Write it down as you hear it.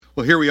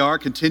Well, here we are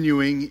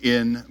continuing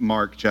in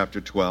Mark chapter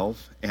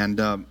 12.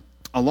 And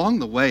along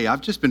the way,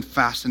 I've just been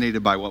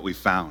fascinated by what we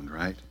found,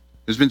 right?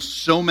 There's been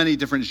so many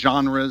different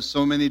genres,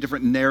 so many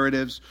different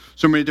narratives,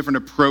 so many different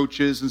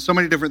approaches, and so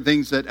many different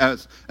things that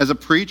as a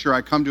preacher,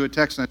 I come to a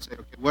text and I say,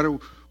 okay, what are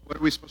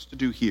we supposed to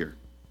do here?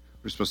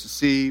 We're supposed to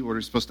see, what are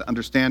we supposed to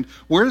understand?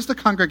 Where is the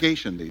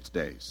congregation these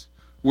days?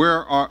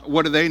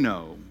 What do they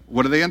know?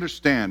 What do they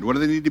understand? What do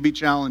they need to be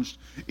challenged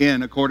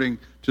in according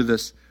to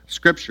this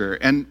Scripture?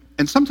 And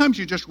sometimes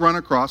you just run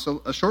across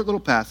a short little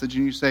passage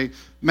and you say,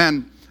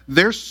 man,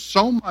 there's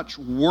so much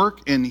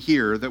work in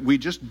here that we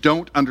just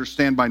don't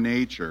understand by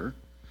nature.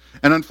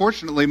 And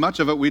unfortunately, much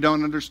of it we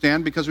don't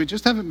understand because we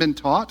just haven't been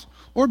taught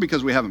or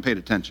because we haven't paid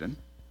attention.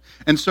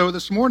 And so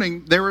this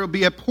morning, there will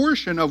be a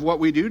portion of what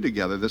we do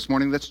together this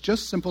morning that's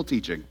just simple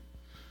teaching.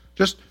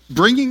 Just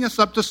bringing us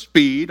up to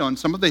speed on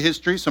some of the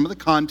history, some of the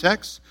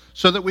context,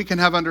 so that we can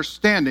have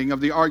understanding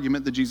of the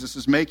argument that Jesus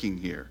is making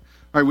here.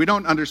 All right, we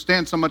don't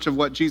understand so much of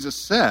what Jesus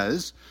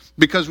says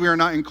because we are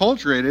not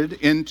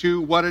enculturated into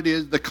what it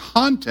is, the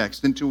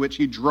context into which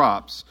he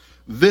drops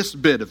this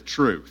bit of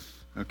truth,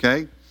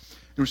 okay?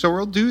 And so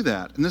we'll do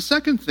that. And the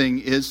second thing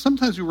is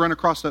sometimes we run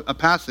across a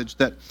passage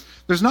that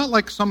there's not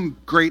like some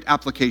great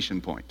application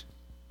point.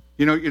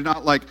 You know, you're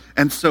not like,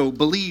 and so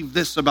believe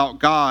this about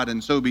God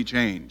and so be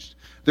changed.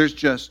 There's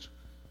just,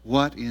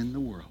 what in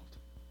the world?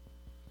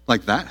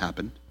 Like that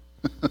happened.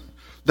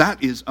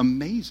 That is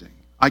amazing.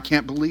 I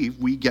can't believe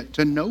we get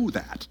to know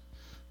that,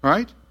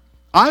 right?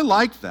 I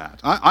like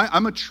that.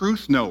 I'm a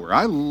truth knower.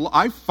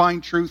 I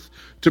find truth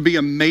to be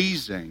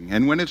amazing.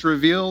 And when it's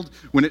revealed,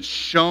 when it's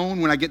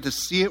shown, when I get to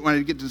see it, when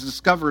I get to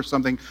discover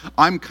something,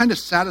 I'm kind of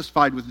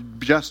satisfied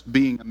with just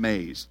being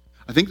amazed.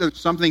 I think there's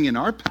something in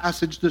our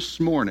passage this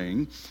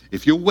morning,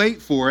 if you'll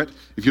wait for it,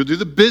 if you'll do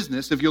the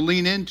business, if you'll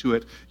lean into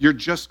it, you're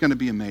just going to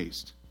be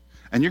amazed.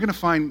 And you're going to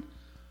find,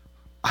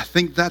 I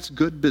think that's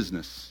good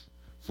business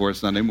for a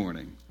Sunday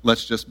morning.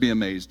 Let's just be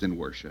amazed in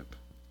worship.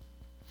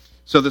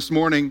 So this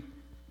morning,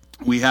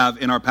 we have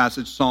in our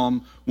passage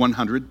Psalm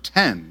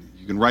 110.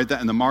 You can write that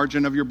in the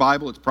margin of your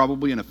Bible. It's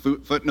probably in a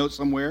footnote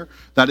somewhere.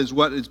 That is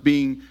what is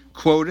being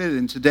quoted.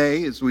 And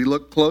today, as we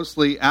look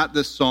closely at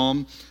this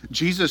psalm,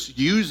 Jesus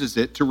uses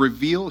it to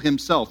reveal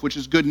himself, which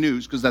is good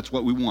news because that's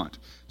what we want.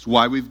 It's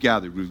why we've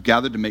gathered. We've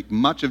gathered to make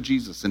much of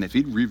Jesus. And if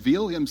he'd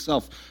reveal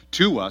himself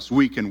to us,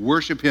 we can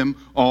worship him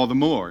all the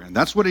more. And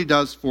that's what he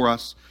does for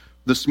us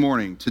this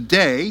morning.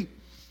 Today,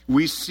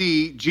 we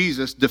see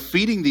Jesus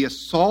defeating the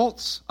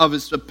assaults of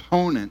his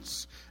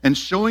opponents and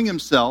showing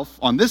himself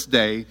on this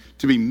day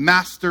to be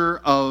master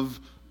of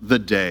the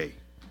day.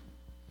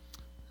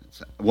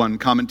 One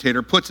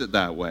commentator puts it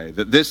that way,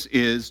 that this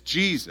is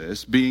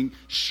Jesus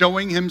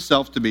showing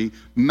himself to be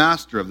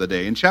master of the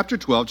day. In chapter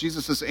 12,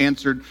 Jesus has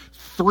answered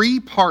three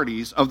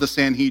parties of the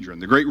Sanhedrin,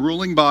 the great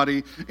ruling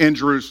body in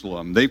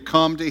Jerusalem. They've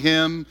come to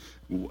him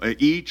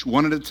each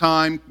one at a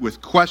time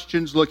with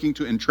questions looking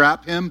to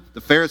entrap him.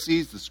 The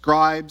Pharisees, the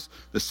scribes,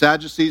 the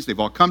Sadducees, they've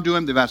all come to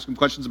him. They've asked him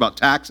questions about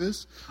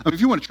taxes. I mean, if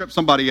you want to trip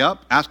somebody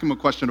up, ask him a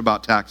question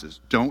about taxes.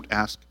 Don't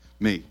ask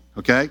me,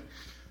 okay?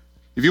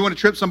 If you want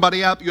to trip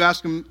somebody up, you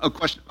ask them a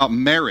question about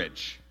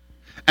marriage.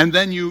 And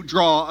then you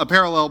draw a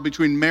parallel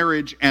between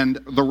marriage and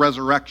the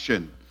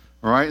resurrection,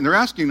 all right? And they're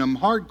asking them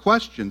hard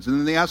questions. And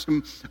then they ask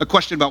them a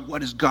question about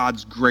what is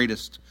God's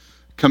greatest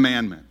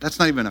commandment. That's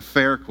not even a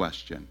fair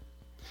question.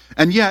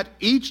 And yet,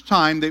 each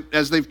time,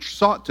 as they've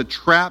sought to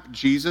trap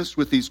Jesus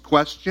with these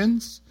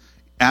questions,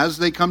 as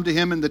they come to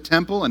him in the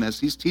temple and as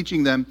he's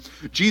teaching them,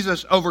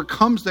 Jesus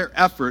overcomes their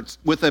efforts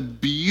with a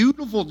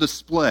beautiful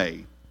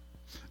display,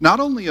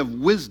 not only of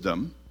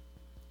wisdom,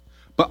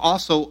 but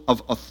also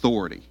of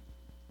authority.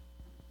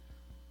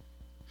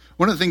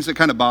 One of the things that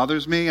kind of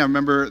bothers me, I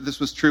remember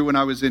this was true when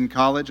I was in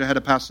college. I had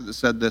a pastor that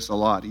said this a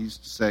lot. He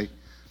used to say,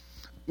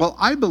 well,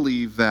 I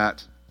believe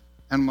that,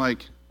 and I'm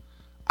like,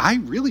 I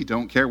really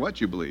don't care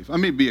what you believe. I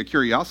may be a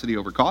curiosity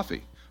over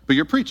coffee, but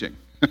you're preaching.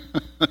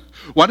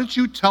 Why don't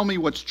you tell me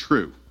what's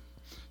true?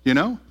 You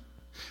know?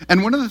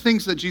 And one of the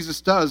things that Jesus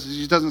does is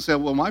he doesn't say,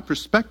 well, my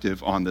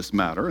perspective on this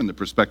matter and the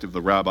perspective of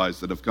the rabbis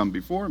that have come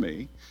before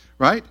me,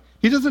 right?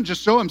 He doesn't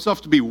just show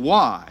himself to be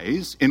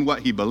wise in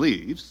what he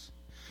believes.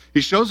 He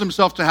shows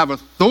himself to have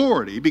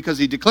authority because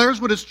he declares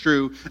what is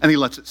true and he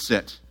lets it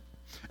sit.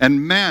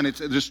 And man, it's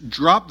just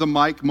drop the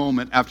mic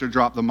moment after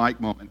drop the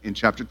mic moment in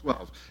chapter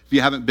 12. If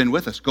you haven't been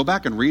with us, go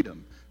back and read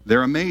them.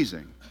 They're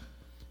amazing.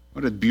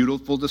 What a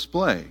beautiful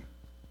display.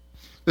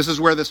 This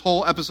is where this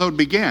whole episode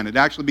began. It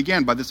actually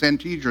began by the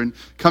Sanhedrin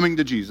coming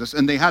to Jesus,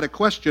 and they had a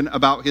question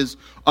about his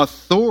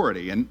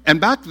authority. And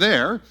back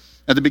there,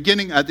 at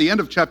the end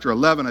of chapter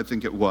 11, I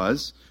think it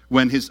was,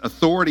 when his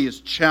authority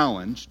is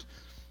challenged,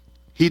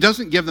 he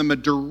doesn't give them a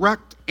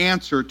direct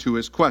answer to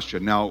his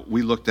question. Now,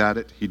 we looked at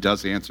it. He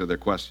does answer their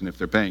question if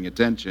they're paying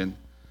attention.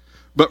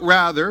 But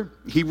rather,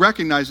 he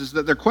recognizes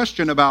that their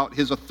question about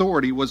his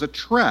authority was a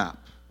trap.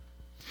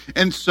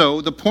 And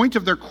so the point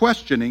of their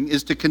questioning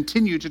is to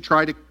continue to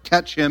try to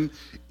catch him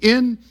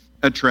in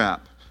a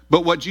trap.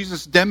 But what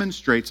Jesus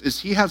demonstrates is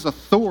he has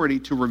authority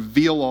to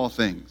reveal all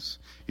things.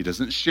 He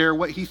doesn't share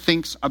what he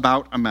thinks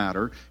about a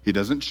matter. He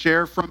doesn't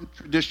share from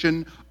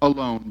tradition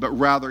alone, but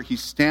rather he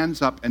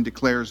stands up and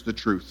declares the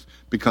truth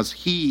because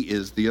he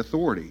is the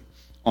authority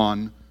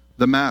on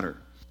the matter.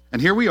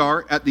 And here we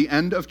are at the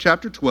end of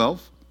chapter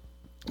 12.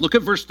 Look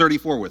at verse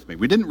 34 with me.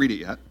 We didn't read it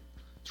yet.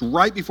 It's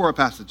right before our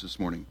passage this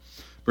morning.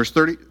 Verse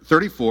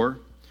 34,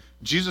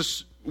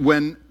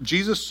 when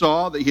Jesus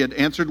saw that he had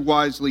answered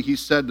wisely, he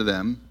said to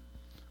them,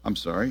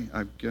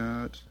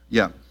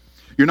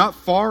 you're not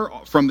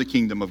far from the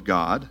kingdom of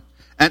God.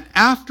 And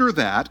after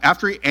that,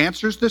 after he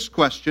answers this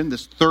question,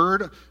 this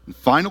third and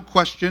final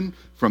question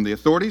from the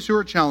authorities who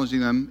are challenging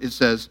them, it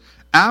says,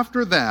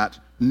 after that,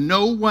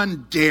 no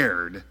one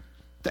dared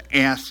to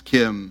ask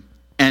him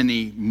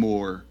any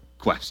more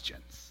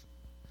questions.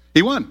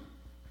 He won.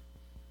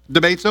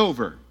 Debate's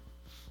over.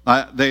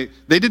 They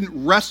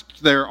didn't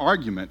rest their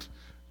argument.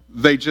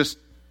 They just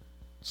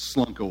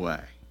slunk away,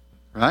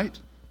 right?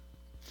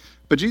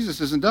 But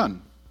Jesus isn't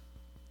done.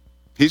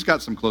 He's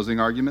got some closing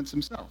arguments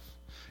himself.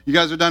 You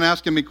guys are done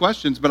asking me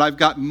questions, but I've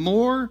got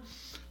more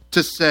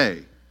to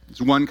say.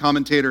 As one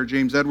commentator,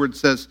 James Edwards,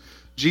 says,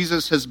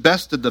 Jesus has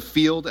bested the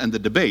field and the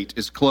debate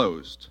is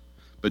closed.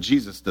 But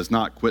Jesus does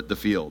not quit the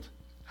field.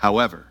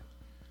 However,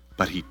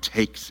 but he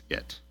takes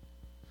it.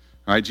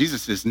 All right,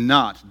 Jesus is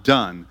not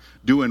done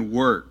doing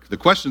work. The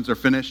questions are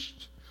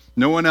finished.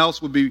 No one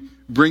else will be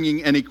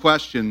bringing any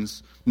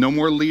questions. No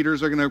more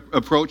leaders are going to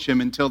approach him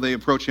until they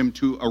approach him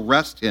to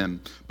arrest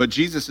him. But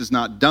Jesus is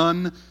not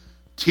done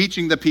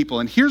teaching the people.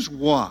 And here's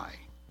why.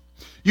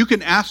 You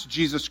can ask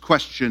Jesus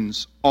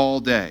questions all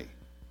day.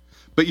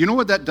 But you know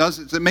what that does?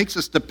 It makes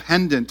us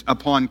dependent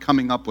upon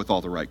coming up with all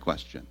the right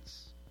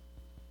questions.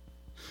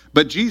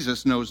 But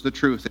Jesus knows the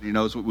truth, and he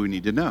knows what we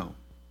need to know.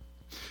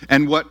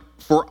 And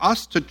for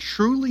us to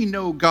truly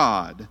know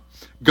God,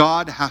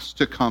 God has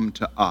to come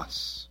to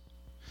us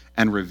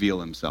and reveal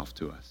himself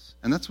to us.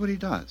 And that's what he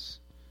does.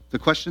 The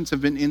questions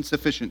have been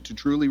insufficient to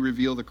truly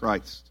reveal the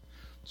Christ.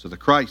 So the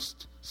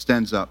Christ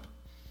stands up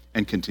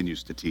and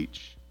continues to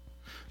teach.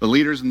 The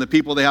leaders and the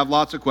people, they have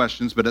lots of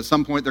questions, but at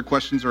some point their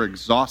questions are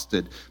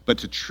exhausted. But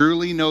to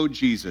truly know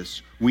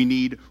Jesus, we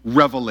need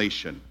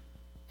revelation.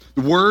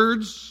 The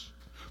words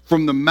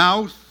from the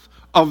mouth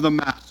of the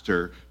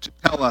Master to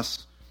tell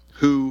us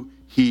who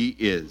he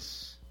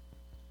is.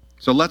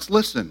 So let's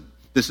listen.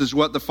 This is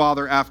what the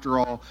Father, after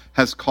all,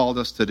 has called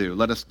us to do.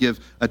 Let us give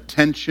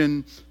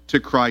attention to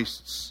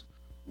Christ's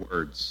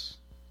words.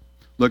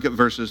 Look at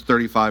verses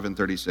 35 and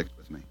 36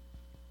 with me.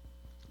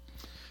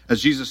 As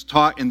Jesus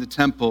taught in the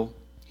temple,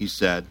 he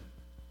said,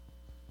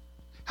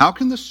 "How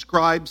can the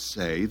scribes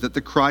say that the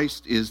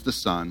Christ is the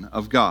Son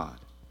of God?"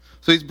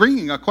 So he's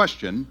bringing a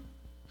question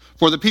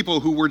for the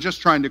people who were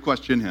just trying to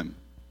question him.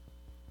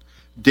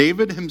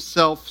 David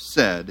himself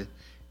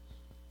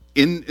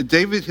in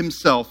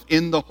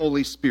the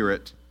Holy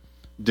Spirit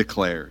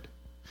declared.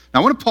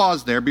 Now I want to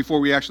pause there before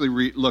we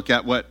actually look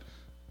at what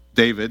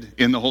David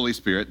in the Holy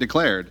Spirit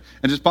declared.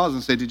 And just pause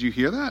and say, did you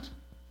hear that?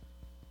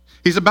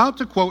 He's about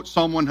to quote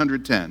Psalm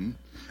 110,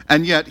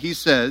 and yet he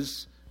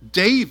says,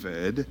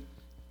 David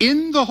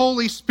in the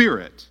Holy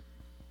Spirit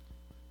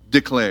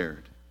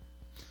declared.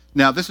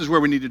 Now this is where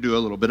we need to do a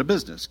little bit of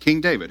business.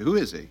 King David, who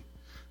is he?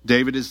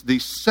 David is the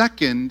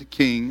second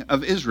king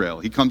of Israel.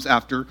 He comes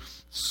after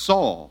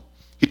Saul.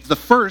 He's the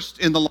first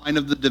in the line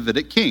of the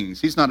Davidic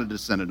kings. He's not a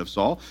descendant of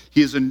Saul.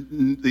 He is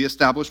the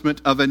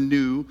establishment of a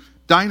new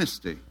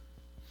dynasty.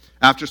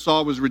 After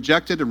Saul was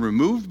rejected and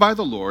removed by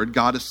the Lord,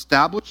 God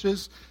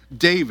establishes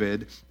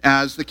David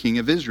as the king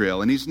of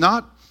Israel. And he's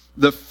not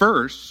the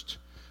first,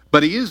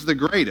 but he is the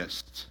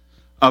greatest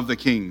of the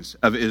kings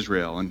of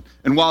Israel.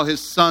 And while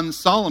his son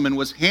Solomon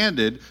was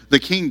handed the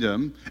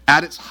kingdom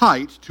at its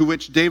height, to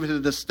which David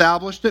had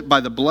established it by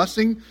the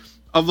blessing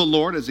of the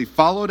Lord as he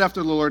followed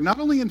after the Lord, not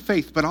only in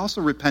faith, but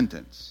also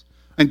repentance.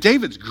 And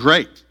David's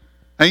great.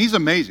 And he's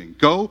amazing.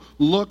 Go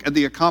look at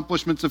the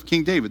accomplishments of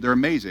King David. They're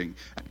amazing.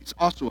 And he's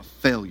also a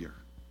failure.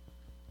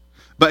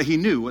 But he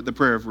knew what the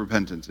prayer of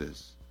repentance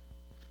is.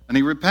 And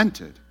he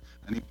repented.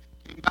 And he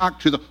came back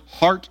to the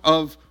heart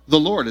of the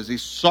Lord as he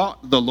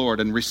sought the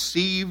Lord and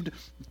received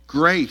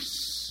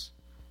grace.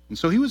 And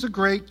so he was a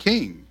great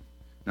king.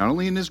 Not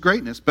only in his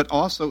greatness, but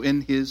also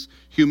in his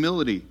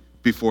humility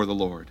before the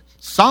Lord.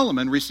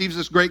 Solomon receives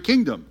this great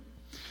kingdom.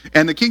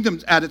 And the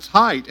kingdom's at its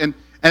height.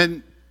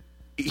 And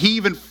he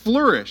even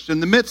flourished in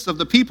the midst of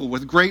the people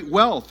with great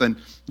wealth and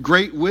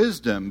great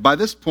wisdom. By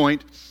this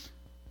point,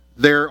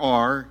 there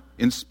are,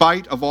 in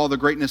spite of all the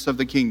greatness of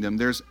the kingdom,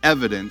 there's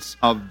evidence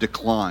of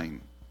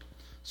decline.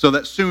 So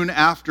that soon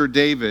after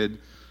David,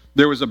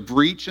 there was a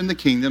breach in the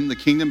kingdom. The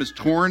kingdom is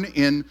torn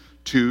in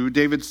two.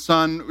 David's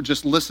son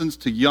just listens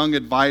to young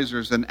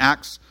advisors and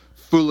acts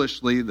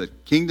foolishly. The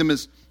kingdom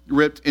is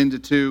ripped into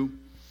two.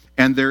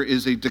 And there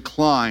is a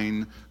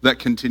decline that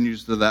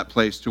continues to that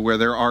place to where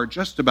there are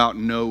just about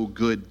no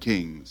good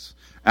kings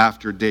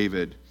after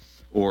David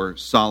or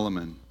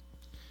Solomon.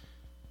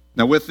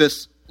 Now with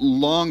this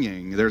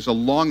longing. There's a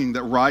longing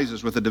that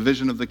rises with the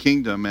division of the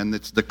kingdom and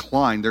its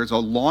decline. There's a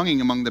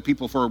longing among the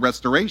people for a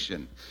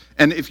restoration.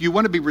 And if you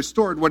want to be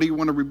restored, what do you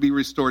want to be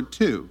restored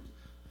to?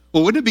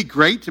 Well, wouldn't it be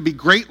great to be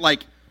great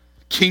like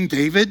King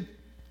David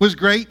was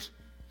great?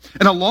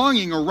 And a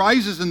longing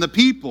arises in the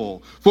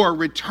people for a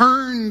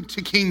return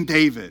to King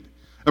David,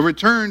 a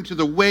return to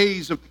the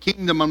ways of the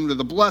kingdom under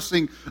the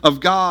blessing of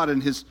God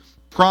and his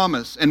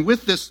promise. And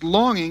with this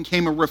longing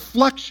came a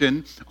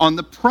reflection on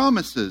the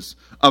promises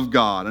of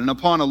God and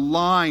upon a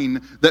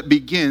line that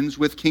begins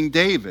with King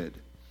David.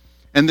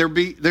 And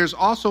there's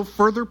also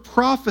further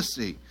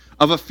prophecy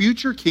of a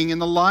future king in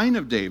the line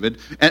of David,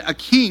 a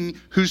king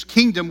whose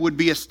kingdom would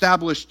be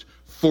established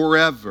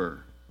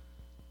forever.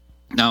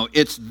 Now,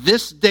 it's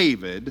this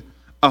David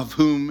of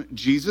whom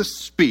Jesus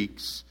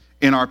speaks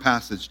in our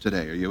passage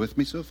today. Are you with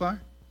me so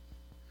far?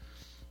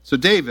 So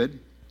David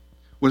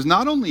was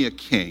not only a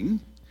king,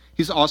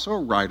 he's also a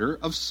writer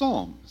of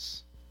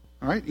psalms.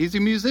 All right? He's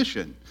a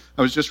musician.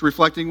 I was just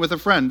reflecting with a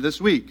friend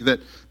this week that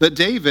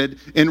David,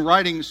 in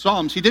writing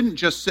psalms, he didn't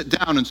just sit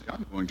down and say,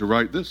 I'm going to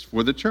write this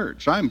for the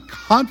church. I'm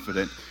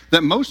confident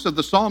that most of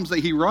the psalms that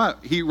he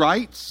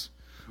writes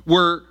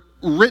were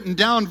written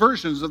down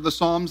versions of the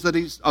songs that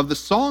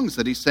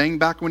he sang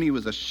back when he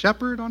was a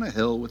shepherd on a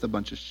hill with a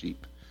bunch of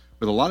sheep,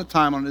 with a lot of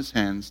time on his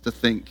hands to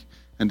think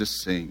and to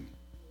sing.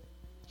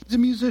 He's a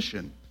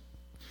musician.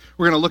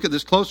 We're going to look at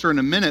this closer in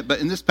a minute, but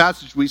in this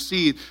passage we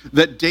see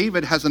that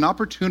David has an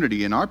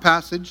opportunity in our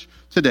passage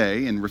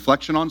today, in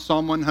reflection on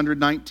Psalm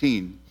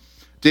 119.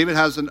 David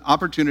has an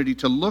opportunity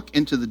to look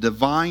into the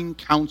divine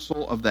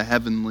counsel of the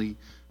heavenly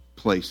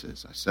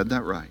places. I said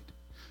that right.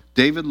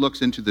 David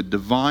looks into the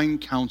divine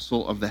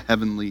counsel of the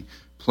heavenly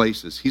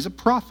places. He's a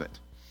prophet,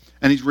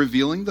 and he's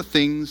revealing the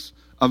things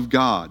of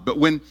God. But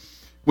when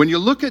you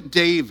look at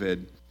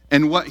David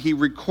and what he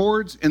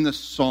records in the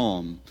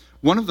psalm,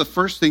 one of the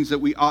first things that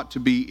we ought to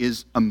be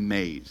is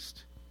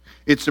amazed.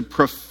 It's a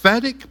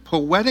prophetic,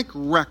 poetic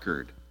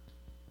record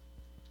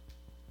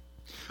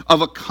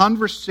of a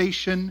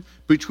conversation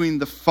between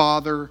the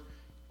Father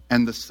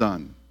and the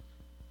Son.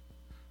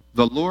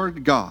 The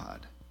Lord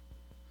God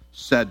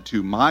said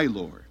to my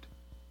Lord,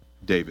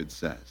 David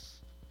says.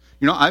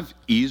 You know, I've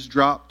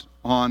eavesdropped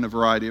on a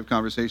variety of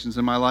conversations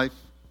in my life,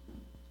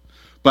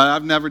 but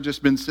I've never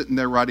just been sitting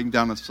there writing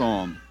down a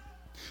psalm.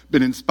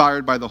 Been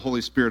inspired by the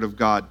Holy Spirit of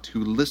God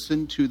to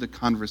listen to the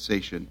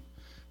conversation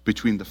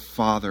between the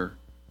Father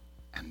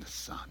and the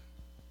Son.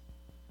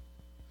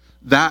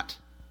 That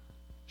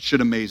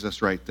should amaze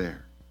us right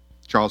there.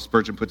 Charles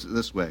Spurgeon puts it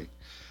this way: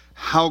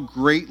 how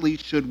greatly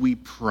should we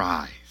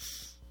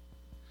prize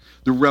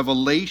the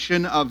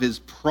revelation of his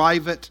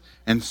private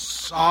and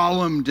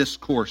solemn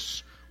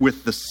discourse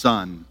with the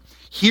Son,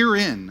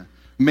 herein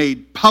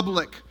made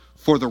public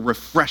for the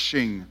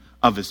refreshing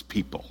of his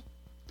people.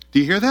 Do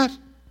you hear that?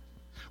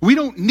 We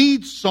don't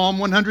need Psalm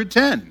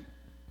 110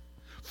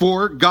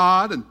 for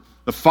God and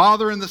the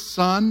Father and the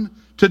Son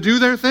to do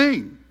their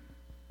thing.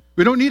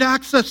 We don't need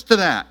access to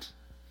that.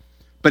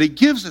 But he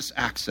gives us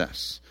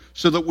access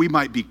so that we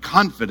might be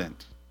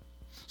confident,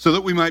 so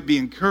that we might be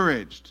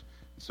encouraged,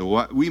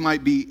 so we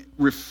might be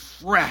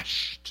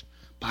refreshed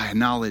by a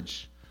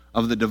knowledge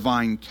of the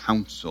divine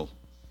counsel.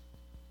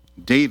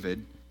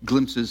 David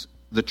glimpses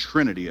the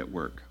Trinity at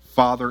work,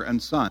 Father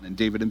and Son, and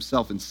David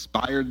himself,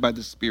 inspired by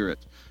the Spirit,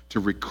 to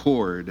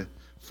record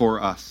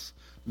for us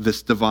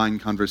this divine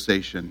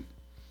conversation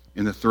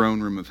in the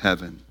throne room of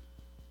heaven.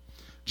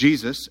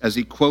 Jesus, as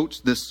he quotes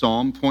this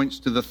psalm, points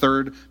to the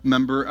third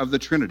member of the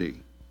Trinity.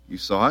 You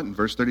saw it in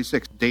verse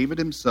 36. David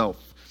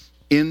himself,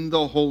 in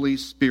the Holy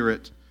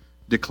Spirit,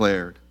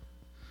 declared.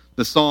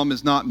 The psalm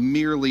is not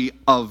merely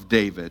of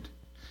David.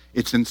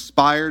 It's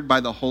inspired by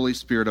the Holy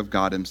Spirit of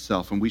God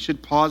himself. And we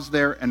should pause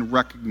there and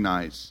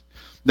recognize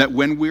that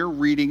when we're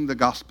reading the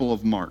Gospel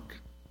of Mark,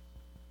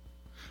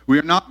 we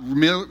are not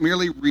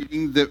merely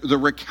reading the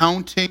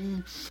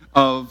recounting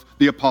of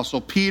the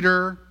Apostle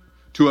Peter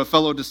to a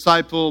fellow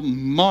disciple,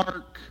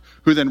 Mark,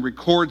 who then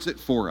records it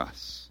for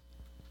us.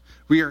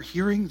 We are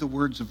hearing the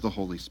words of the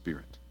Holy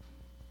Spirit.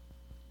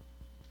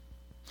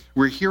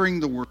 We're hearing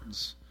the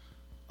words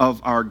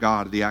of our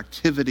God, the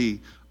activity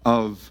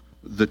of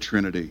the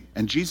Trinity.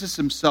 And Jesus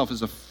himself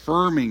is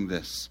affirming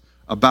this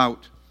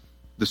about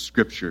the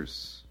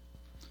Scriptures.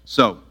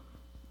 So,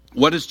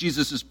 what is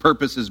Jesus'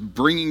 purpose is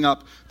bringing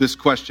up this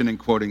question and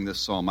quoting this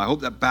psalm? I hope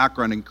that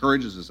background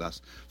encourages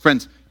us.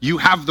 Friends, you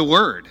have the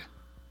Word.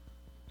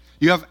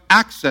 You have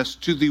access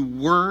to the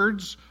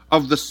words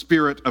of the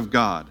Spirit of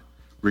God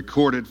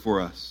recorded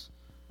for us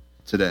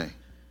today.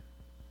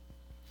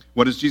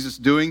 What is Jesus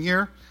doing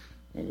here?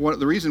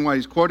 The reason why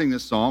he's quoting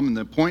this psalm and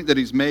the point that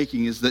he's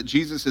making is that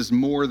Jesus is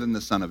more than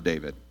the Son of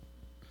David.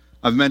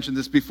 I've mentioned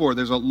this before.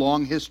 There's a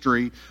long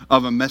history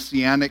of a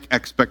messianic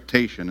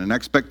expectation, an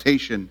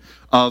expectation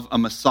of a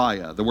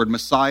Messiah. The word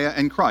Messiah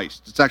and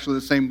Christ. It's actually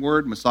the same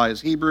word. Messiah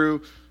is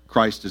Hebrew.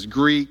 Christ is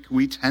Greek.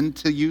 We tend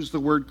to use the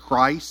word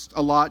Christ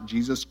a lot.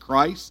 Jesus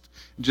Christ.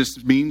 It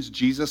just means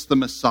Jesus the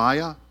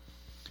Messiah.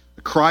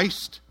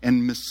 Christ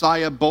and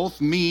Messiah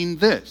both mean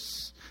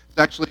this. It's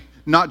actually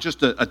not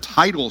just a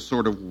title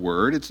sort of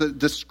word, it's a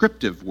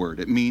descriptive word.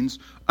 It means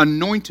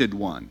anointed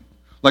one,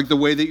 like the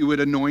way that you would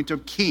anoint a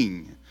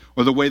king,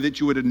 or the way that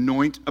you would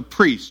anoint a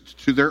priest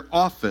to their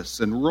office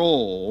and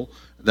role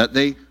that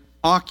they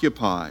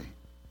occupy.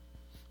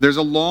 There's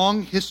a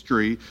long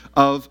history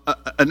of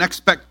an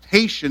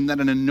expectation that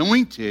an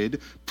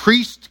anointed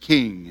priest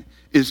king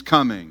is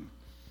coming.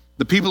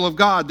 The people of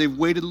God, they've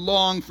waited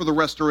long for the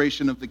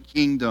restoration of the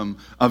kingdom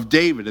of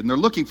David, and they're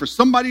looking for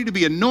somebody to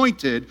be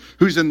anointed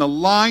who's in the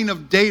line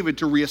of David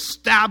to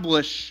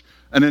reestablish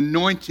an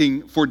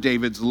anointing for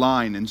David's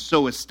line and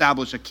so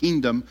establish a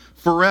kingdom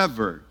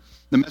forever.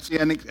 The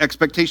messianic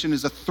expectation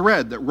is a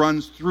thread that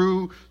runs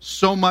through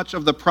so much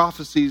of the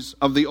prophecies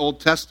of the Old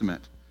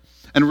Testament.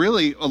 And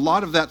really, a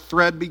lot of that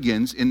thread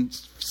begins in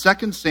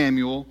 2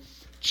 Samuel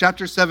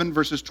chapter 7,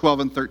 verses 12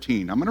 and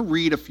 13. I'm going to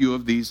read a few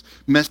of these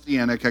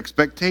messianic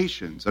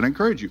expectations. And I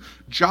encourage you,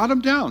 jot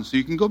them down so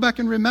you can go back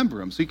and remember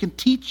them, so you can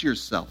teach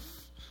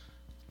yourself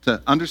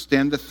to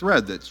understand the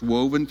thread that's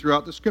woven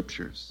throughout the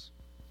Scriptures.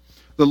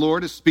 The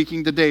Lord is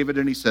speaking to David,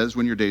 and he says,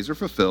 when your days are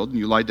fulfilled and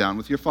you lie down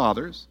with your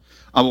fathers,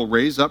 I will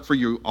raise up for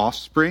you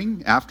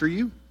offspring after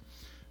you,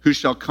 who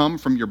shall come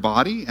from your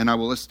body, and I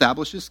will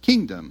establish his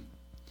kingdom.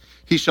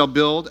 He shall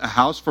build a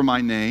house for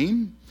my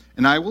name,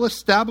 and I will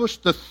establish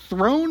the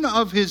throne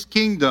of his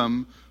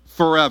kingdom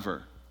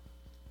forever.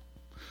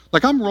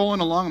 Like I'm rolling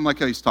along, I'm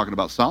like, oh, he's talking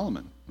about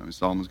Solomon. I mean,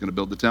 Solomon's going to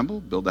build the temple,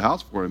 build the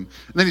house for him.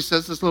 And then he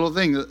says this little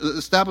thing,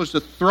 establish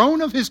the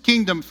throne of his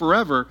kingdom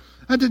forever.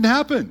 That didn't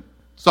happen.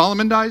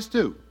 Solomon dies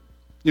too.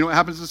 You know what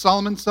happens to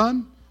Solomon's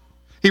son?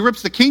 He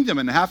rips the kingdom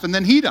in half and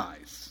then he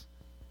dies.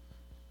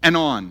 And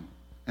on,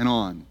 and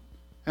on,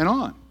 and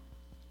on.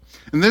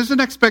 And there's an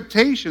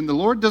expectation. The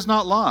Lord does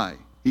not lie.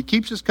 He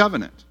keeps his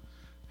covenant.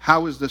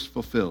 How is this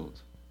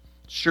fulfilled?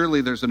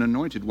 Surely there's an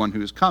anointed one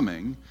who is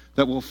coming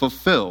that will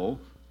fulfill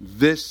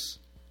this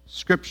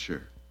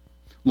scripture.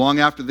 Long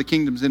after the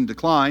kingdom's in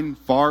decline,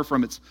 far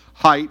from its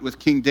height with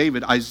King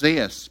David,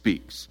 Isaiah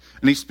speaks.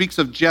 And he speaks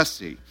of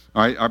Jesse.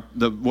 All right,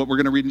 what we're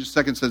going to read in just a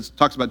second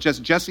talks about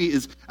Jesse. Jesse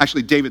is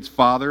actually David's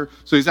father,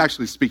 so he's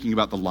actually speaking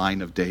about the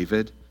line of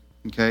David.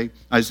 Okay,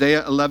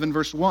 Isaiah 11,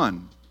 verse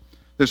 1.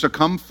 There shall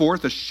come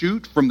forth a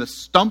shoot from the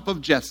stump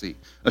of Jesse.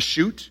 A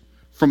shoot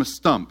from a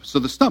stump. So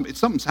the stump,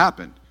 something's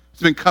happened.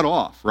 It's been cut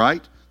off,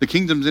 right? The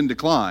kingdom's in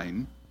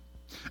decline.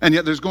 And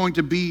yet there's going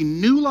to be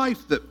new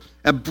life, that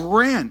a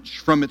branch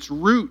from its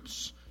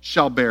roots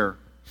shall bear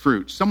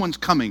fruit. Someone's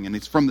coming and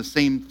it's from the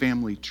same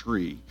family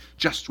tree,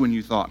 just when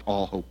you thought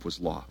all hope was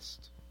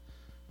lost.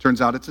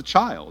 Turns out it's a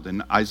child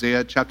in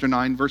Isaiah chapter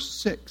 9, verse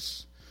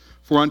 6.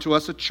 For unto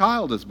us a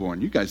child is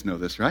born. You guys know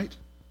this, right?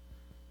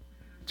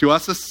 To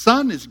us a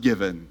son is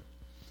given.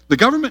 The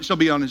government shall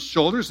be on his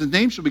shoulders. His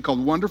name shall be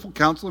called Wonderful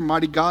Counselor,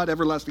 Mighty God,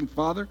 Everlasting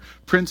Father,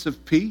 Prince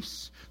of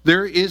Peace.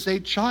 There is a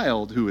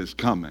child who is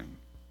coming.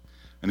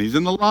 And he's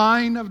in the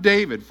line of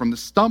David, from the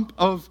stump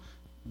of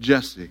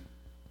Jesse.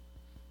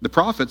 The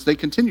prophets, they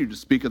continue to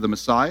speak of the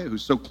Messiah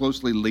who's so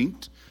closely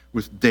linked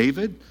with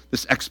David,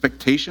 this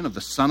expectation of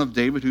the son of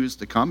David who is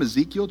to come.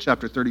 Ezekiel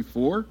chapter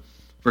 34,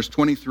 verse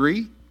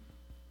 23.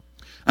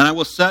 And I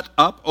will set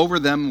up over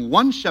them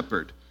one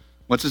shepherd.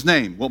 What's his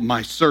name? Well,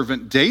 my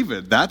servant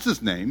David, that's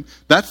his name.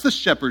 That's the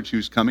shepherd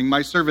who's coming,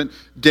 my servant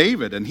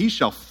David. And he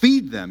shall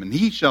feed them, and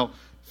he shall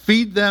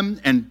feed them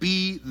and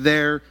be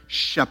their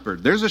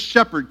shepherd. There's a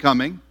shepherd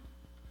coming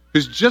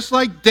who's just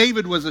like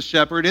David was a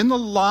shepherd, in the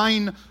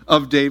line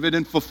of David,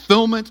 in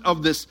fulfillment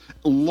of this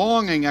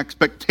longing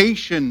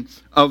expectation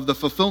of the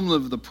fulfillment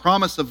of the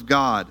promise of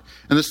God.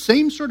 And the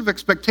same sort of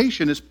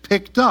expectation is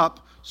picked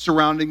up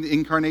surrounding the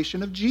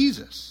incarnation of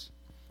Jesus.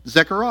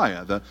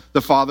 Zechariah,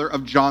 the father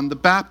of John the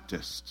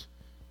Baptist,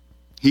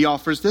 he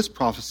offers this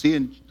prophecy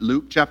in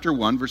Luke chapter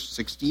 1, verse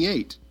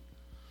 68.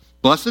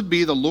 Blessed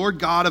be the Lord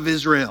God of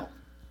Israel,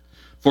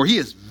 for he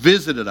has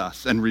visited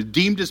us and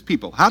redeemed his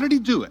people. How did he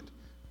do it?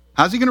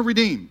 How's he going to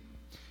redeem?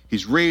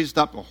 He's raised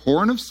up a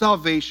horn of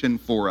salvation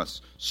for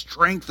us,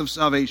 strength of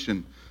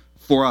salvation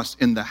for us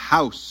in the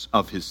house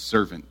of his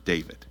servant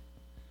David.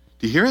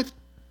 Do you hear it?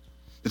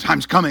 The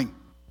time's coming.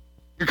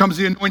 Here comes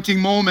the anointing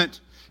moment.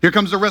 Here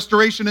comes the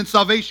restoration and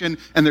salvation,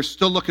 and they're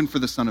still looking for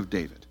the son of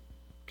David.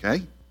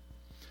 Okay?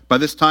 By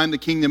this time, the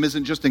kingdom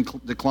isn't just in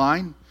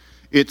decline.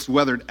 It's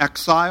weathered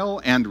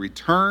exile and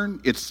return.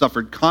 It's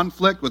suffered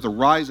conflict with the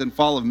rise and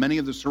fall of many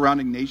of the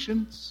surrounding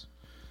nations.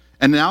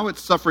 And now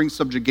it's suffering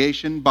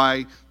subjugation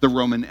by the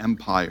Roman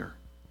Empire.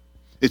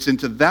 It's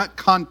into that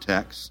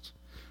context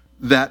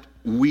that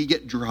we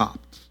get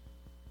dropped.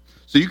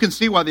 So you can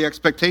see why the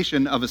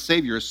expectation of a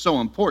Savior is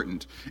so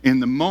important in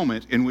the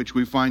moment in which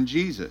we find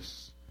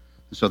Jesus.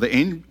 So the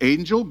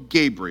angel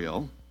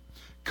Gabriel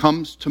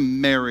comes to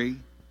Mary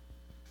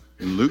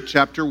in Luke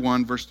chapter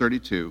 1, verse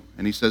 32,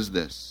 and he says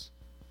this: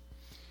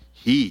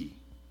 He,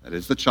 that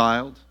is the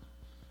child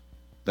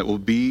that will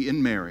be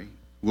in Mary,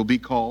 will be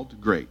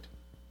called great,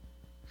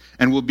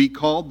 and will be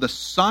called the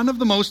Son of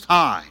the Most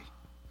High.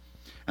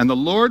 And the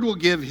Lord will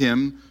give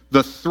him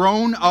the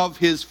throne of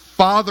his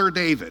father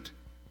David.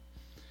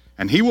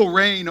 and he will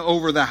reign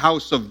over the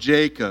house of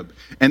Jacob,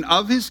 and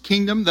of his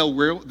kingdom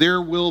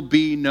there will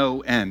be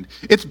no end.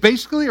 It's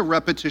basically a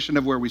repetition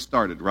of where we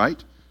started,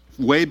 right?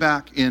 Way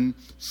back in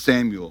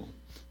Samuel.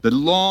 The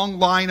long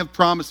line of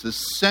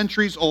promises,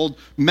 centuries old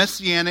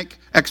messianic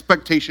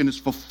expectation is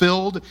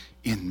fulfilled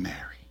in Mary.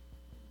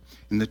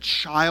 In the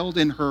child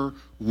in her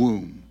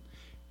womb.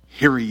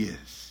 Here he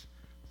is,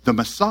 the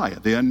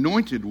Messiah, the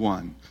anointed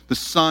one, the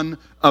Son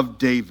of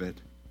David.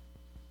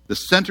 The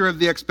center of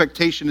the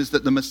expectation is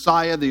that the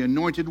Messiah, the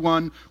anointed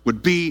one,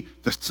 would be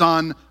the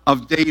Son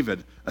of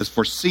David, as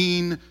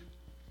foreseen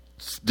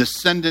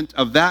descendant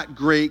of that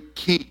great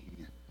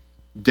king,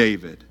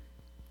 David.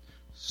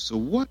 So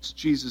what's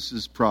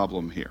Jesus'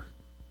 problem here?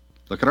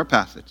 Look at our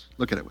passage.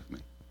 Look at it with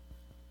me.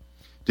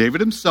 David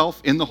himself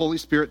in the Holy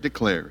Spirit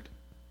declared,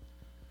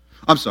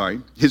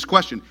 his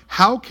question,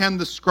 how can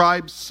the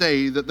scribes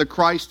say that the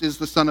Christ is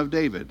the Son of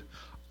David?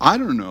 I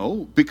don't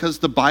know, because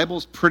the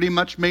Bible's pretty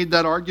much made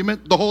that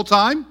argument the whole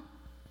time.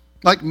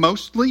 Like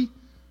mostly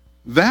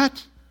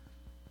that.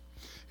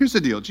 Here's the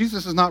deal.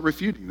 Jesus is not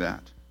refuting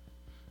that.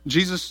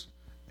 Jesus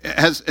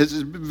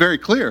is very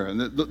clear, and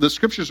the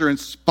scriptures are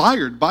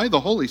inspired by the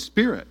Holy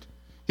Spirit.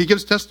 He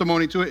gives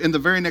testimony to it in the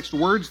very next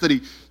words that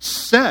he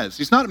says.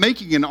 He's not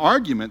making an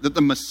argument that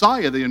the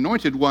Messiah, the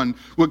anointed one,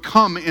 would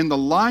come in the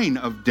line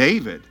of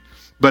David.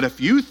 But if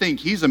you think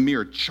he's a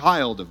mere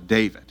child of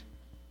David,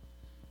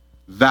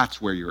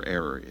 that's where your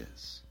error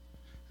is.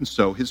 And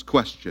so his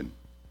question,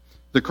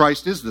 the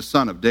Christ is the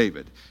son of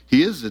David.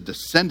 He is a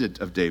descendant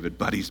of David,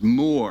 but he's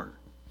more.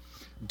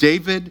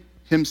 David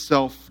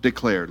himself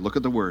declared, look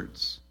at the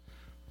words,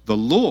 the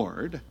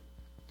Lord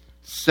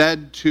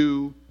said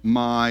to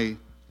my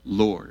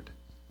Lord.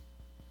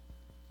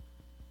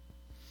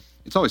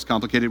 It's always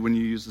complicated when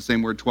you use the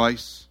same word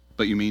twice,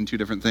 but you mean two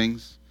different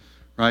things,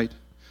 right?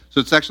 So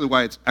it's actually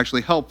why it's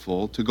actually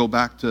helpful to go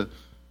back to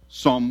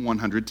Psalm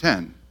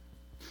 110.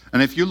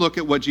 And if you look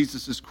at what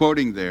Jesus is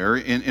quoting there,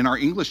 in our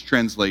English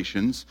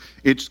translations,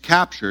 it's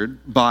captured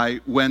by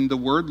when the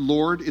word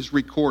Lord is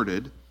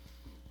recorded,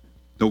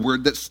 the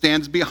word that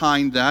stands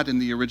behind that in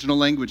the original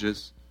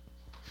languages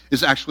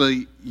is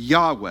actually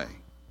Yahweh.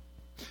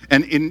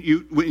 And in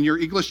your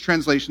English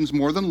translations,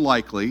 more than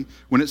likely,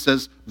 when it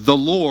says the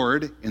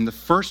Lord in the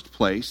first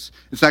place,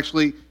 it's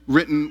actually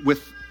written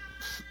with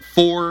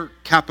 4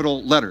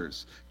 capital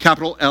letters.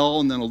 Capital L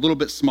and then a little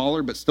bit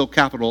smaller, but still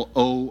capital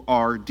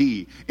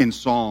O-R-D in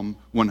Psalm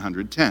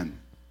 110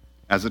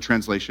 as a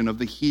translation of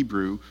the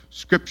Hebrew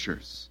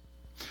scriptures.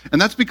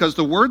 And that's because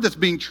the word that's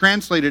being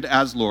translated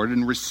as Lord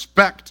in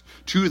respect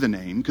to the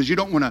name, because you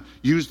don't want to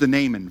use the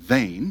name in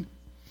vain,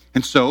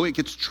 and so it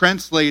gets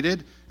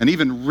translated and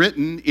even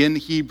written in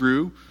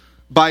Hebrew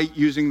by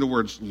using the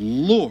words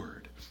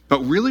Lord.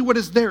 But really what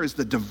is there is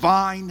the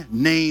divine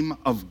name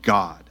of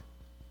God.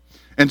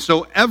 And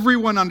so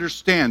everyone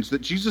understands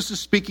that Jesus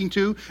is speaking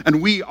to,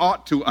 and we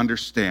ought to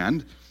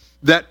understand,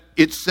 that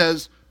it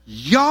says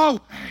Yahweh,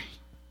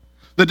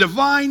 the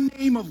divine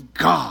name of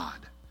God,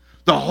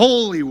 the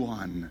Holy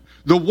One,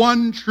 the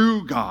one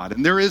true God,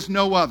 and there is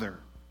no other,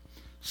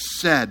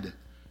 said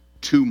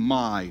to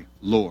my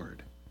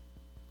Lord.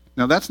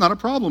 Now that's not a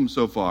problem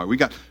so far. We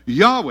got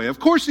Yahweh. Of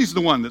course he's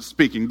the one that's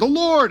speaking. The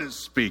Lord is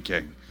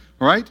speaking,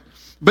 right?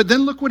 But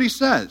then look what he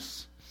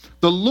says.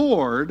 The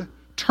Lord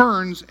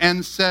turns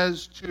and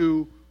says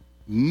to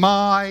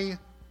my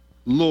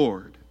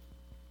Lord.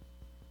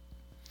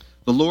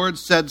 The Lord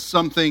said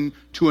something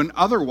to an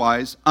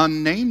otherwise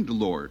unnamed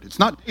Lord. It's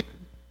not David.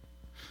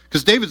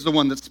 Because David's the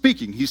one that's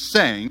speaking. He's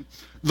saying,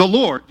 the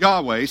Lord,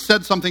 Yahweh,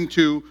 said something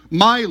to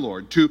my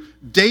Lord, to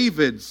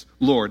David's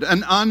Lord,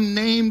 an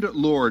unnamed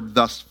Lord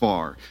thus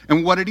far.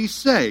 And what did he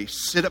say?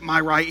 Sit at my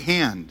right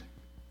hand.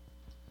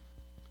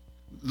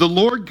 The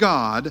Lord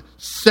God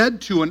said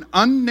to an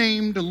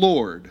unnamed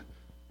Lord,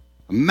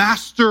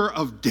 Master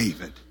of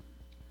David,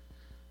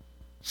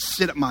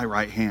 sit at my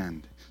right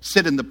hand.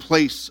 Sit in the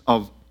place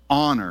of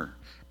honor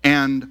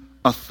and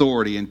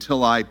authority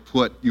until I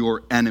put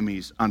your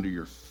enemies under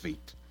your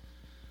feet.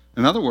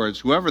 In other words,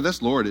 whoever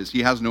this Lord is,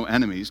 he has no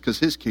enemies because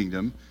his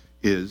kingdom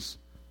is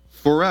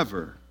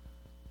forever.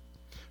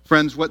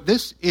 Friends, what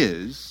this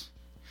is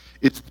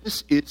a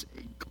glimpse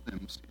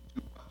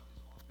into what is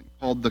often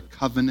called the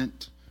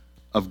covenant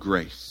of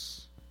grace.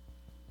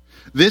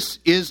 This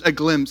is a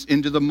glimpse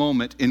into the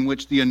moment in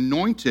which the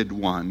anointed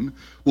one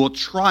will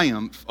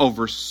triumph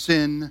over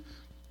sin,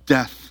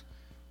 death,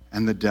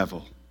 and the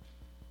devil.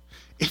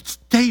 It's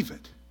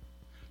David,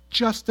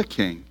 just a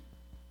king.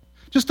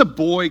 Just a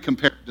boy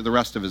compared to the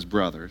rest of his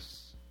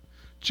brothers.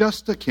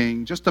 Just a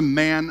king, just a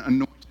man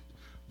anointed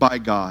by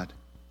God.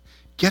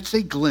 Gets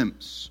a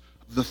glimpse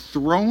of the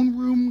throne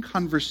room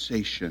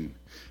conversation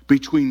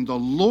between the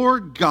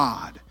Lord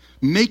God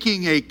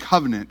making a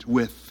covenant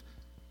with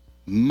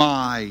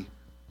my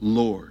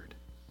Lord.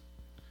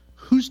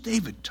 Who's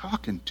David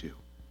talking to?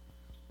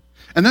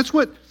 And that's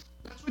what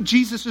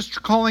Jesus is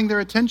calling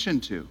their attention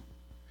to.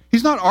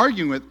 He's not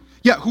arguing with,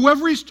 Yeah,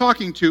 whoever he's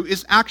talking to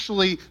is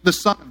actually the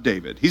son of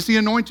David. He's the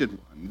anointed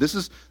one. This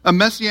is a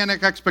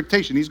messianic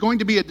expectation. He's going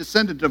to be a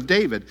descendant of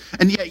David.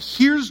 And yet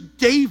here's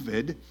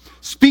David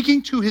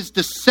speaking to his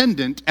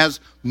descendant as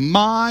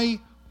my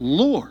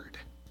Lord.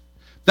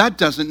 That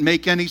doesn't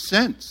make any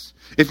sense.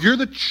 If you're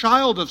the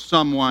child of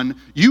someone,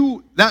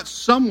 that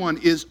someone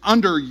is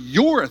under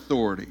your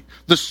authority.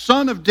 The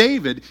son of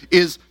David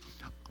is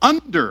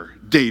under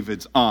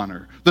David's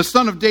honor. The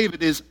son of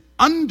David is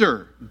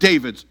under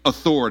David's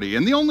authority.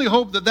 And the only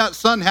hope that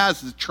son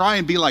has is to try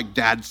and be like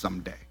dad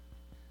someday.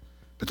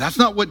 But that's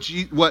not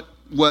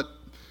what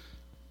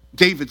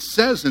David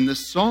says in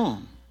this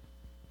psalm.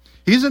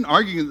 He isn't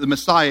arguing that the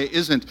Messiah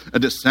isn't a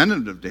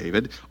descendant of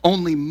David.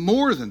 Only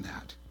more than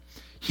that,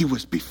 he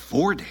was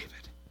before David.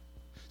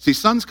 See,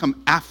 sons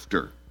come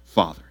after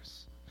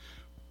fathers.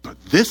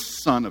 But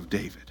this son of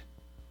David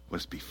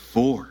was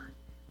before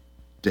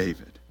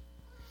David.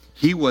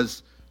 He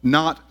was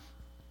not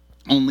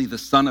only the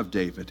son of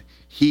David,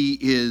 he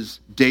is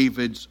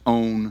David's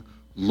own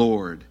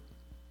Lord.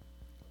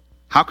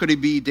 How could he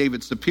be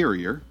David's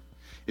superior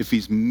if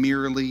he's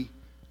merely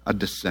a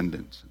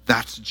descendant?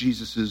 That's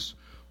Jesus'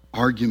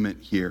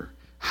 argument here.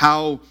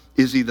 How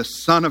is he the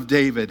son of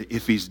David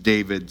if he's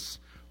David's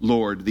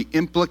Lord? The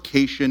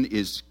implication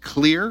is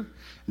clear.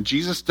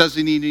 Jesus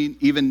doesn't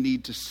even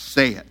need to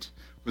say it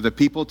for the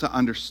people to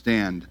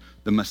understand.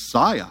 The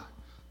Messiah,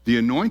 the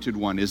anointed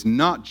one, is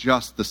not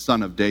just the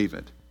son of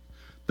David.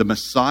 The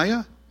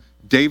Messiah,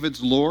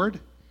 David's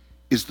Lord,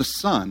 is the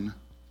Son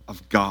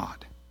of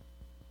God.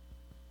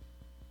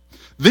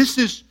 This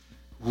is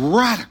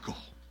radical.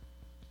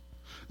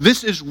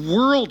 This is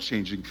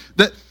world-changing.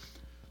 That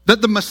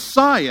the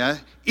Messiah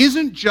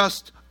isn't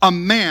just a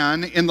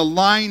man in the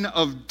line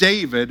of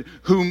David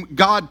whom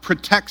God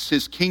protects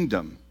his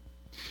kingdom.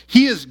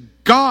 He is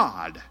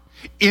God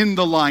in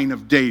the line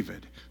of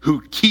David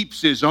who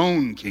keeps his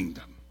own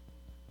kingdom.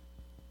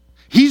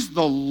 He's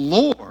the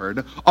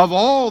Lord of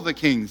all the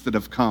kings that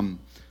have come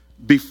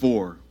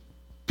before.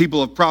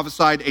 People have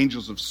prophesied,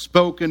 angels have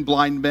spoken,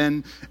 blind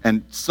men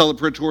and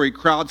celebratory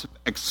crowds have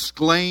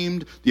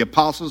exclaimed. The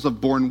apostles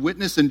have borne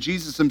witness, and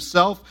Jesus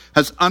himself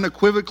has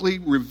unequivocally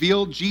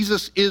revealed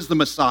Jesus is the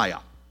Messiah.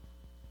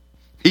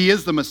 He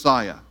is the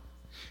Messiah.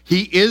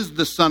 He is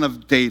the son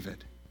of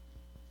David.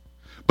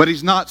 But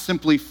he's not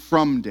simply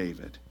from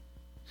David.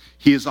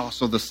 He is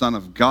also the Son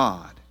of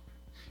God.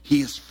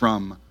 He is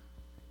from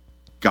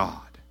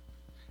God.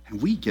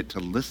 And we get to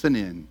listen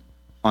in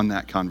on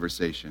that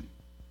conversation.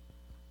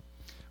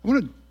 I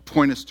want to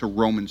point us to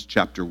Romans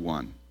chapter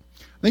 1.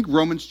 I think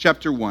Romans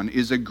chapter 1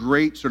 is a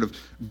great sort of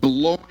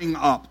blowing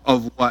up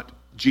of what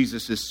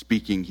Jesus is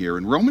speaking here.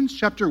 In Romans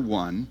chapter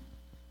 1,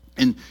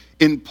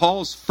 in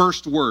Paul's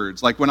first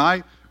words, like when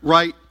I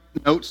write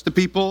notes to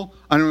people,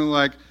 I'm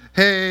like,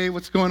 hey,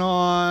 what's going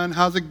on?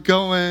 How's it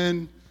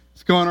going?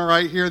 It's going all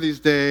right here these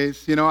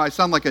days. You know, I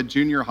sound like a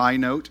junior high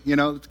note,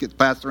 that gets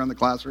passed around the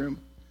classroom.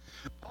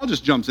 Paul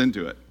just jumps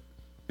into it.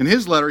 In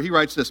his letter, he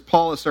writes this: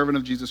 Paul, a servant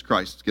of Jesus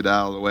Christ. Let's get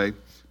out of the way.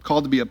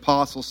 Called to be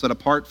apostle, set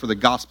apart for the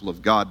gospel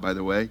of God, by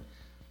the way.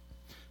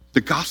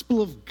 The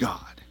gospel of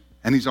God.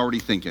 And he's already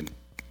thinking.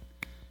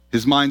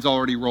 His mind's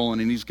already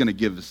rolling, and he's going to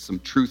give us some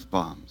truth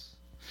bombs.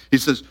 He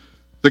says,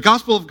 the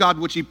gospel of God,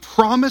 which he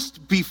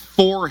promised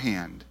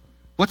beforehand.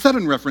 What's that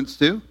in reference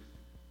to?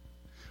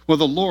 Well,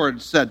 the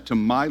Lord said to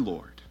my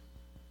Lord,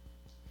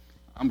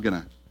 I'm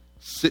going to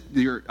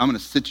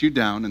sit you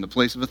down in the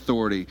place of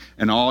authority,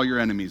 and all your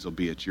enemies will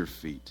be at your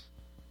feet.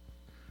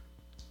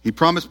 He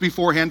promised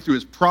beforehand through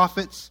his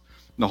prophets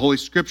and the Holy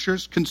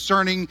Scriptures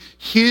concerning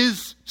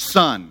his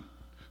son.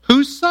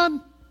 Whose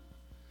son?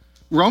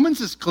 Romans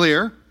is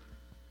clear.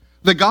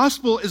 The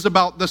gospel is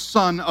about the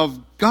Son of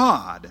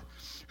God,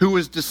 who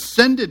was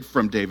descended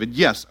from David,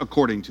 yes,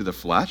 according to the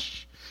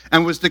flesh,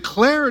 and was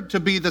declared to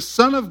be the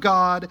Son of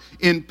God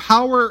in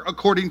power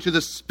according to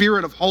the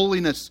Spirit of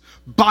holiness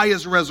by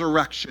his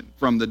resurrection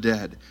from the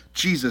dead,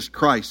 Jesus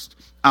Christ,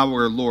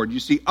 our Lord. You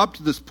see, up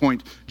to this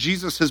point,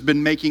 Jesus has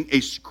been making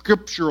a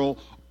scriptural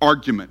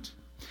argument,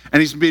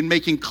 and he's been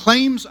making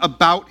claims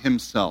about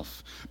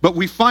himself. But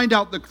we find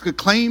out that the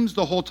claims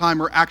the whole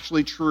time are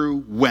actually true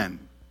when?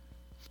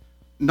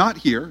 Not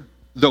here,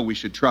 though we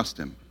should trust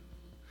him.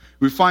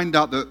 We find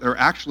out that they're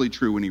actually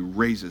true when he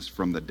raises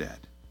from the dead.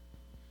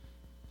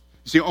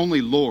 You see,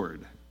 only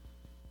Lord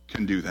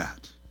can do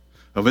that.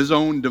 Of his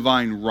own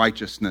divine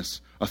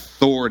righteousness,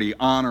 authority,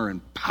 honor,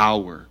 and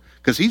power.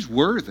 Because he's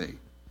worthy.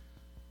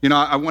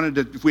 I wanted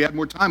to, if we had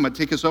more time, I'd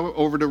take us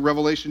over to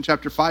Revelation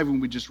chapter 5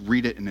 and we'd just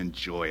read it and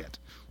enjoy it.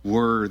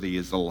 Worthy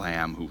is the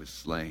Lamb who was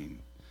slain.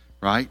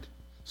 Right?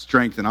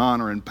 Strength and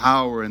honor and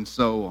power and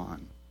so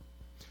on.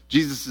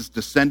 Jesus is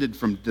descended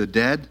from the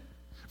dead,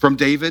 from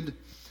David.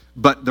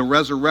 But the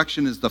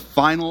resurrection is the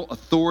final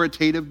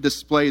authoritative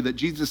display that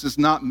Jesus is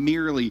not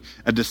merely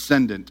a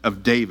descendant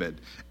of David.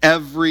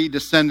 Every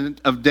descendant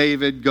of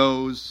David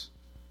goes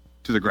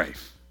to the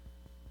grave.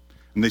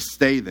 And they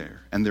stay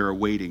there, and they're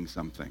awaiting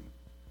something.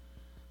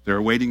 They're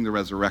awaiting the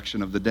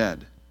resurrection of the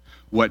dead.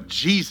 What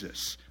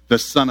Jesus, the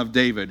Son of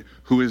David,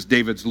 who is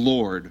David's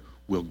Lord,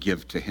 will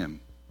give to him.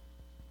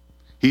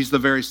 He's the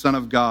very Son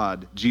of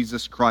God.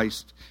 Jesus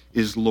Christ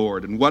is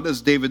Lord. And what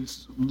does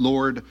David's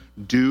Lord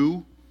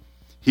do?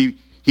 He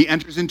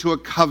enters into a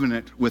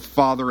covenant with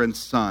Father and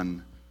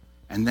Son,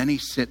 and then he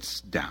sits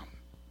down.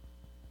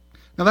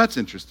 Now that's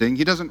interesting.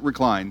 He doesn't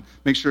recline.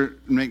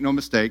 Make no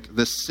mistake,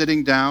 this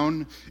sitting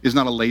down is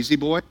not a lazy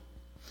boy.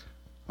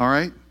 All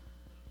right?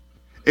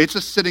 It's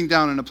a sitting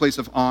down in a place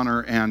of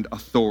honor and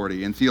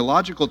authority. In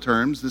theological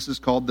terms, this is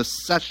called the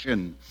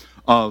session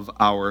of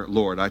our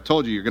Lord. I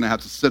told you, you're going to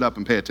have to sit up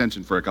and pay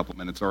attention for a couple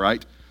minutes, all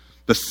right?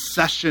 The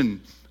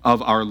session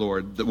of our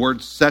Lord. The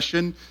word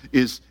session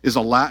is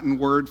a Latin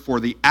word for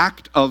the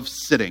act of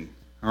sitting,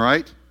 all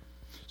right?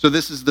 So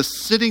this is the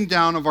sitting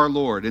down of our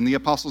Lord. In the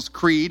Apostles'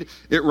 Creed,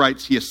 it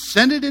writes, he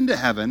ascended into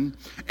heaven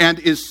and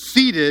is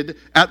seated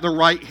at the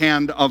right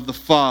hand of the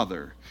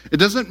Father. It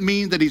doesn't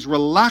mean that he's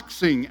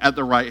relaxing at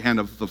the right hand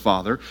of the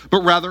Father,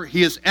 but rather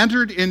he has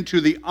entered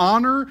into the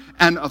honor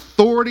and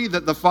authority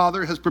that the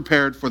Father has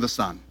prepared for the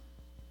Son.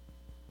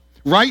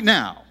 Right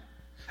now,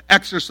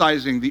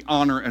 exercising the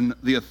honor and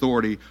the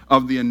authority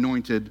of the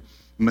anointed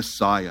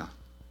Messiah.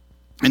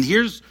 And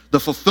here's the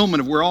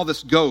fulfillment of where all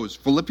this goes.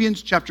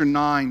 Philippians chapter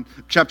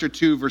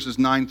 2, verses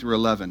 9 through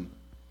 11.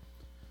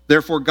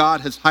 Therefore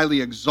God has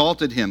highly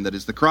exalted him, that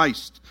is the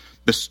Christ,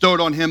 bestowed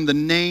on him the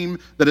name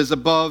that is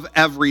above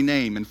every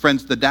name. And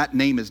friends, that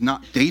name is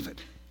not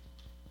David.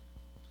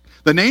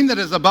 The name that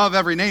is above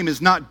every name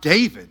is not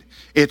David.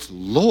 It's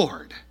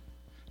Lord.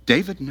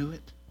 David knew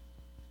it.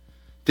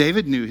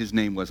 David knew his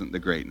name wasn't the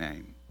great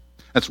name.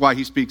 That's why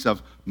he speaks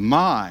of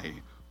my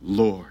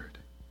Lord.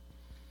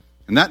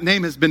 And that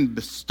name has been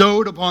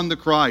bestowed upon the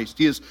Christ.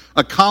 He has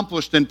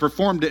accomplished and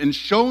performed it and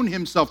shown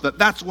himself that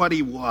that's what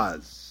he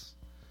was.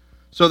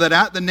 So that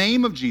at the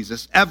name of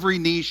Jesus, every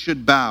knee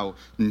should bow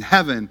in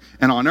heaven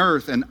and on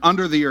earth and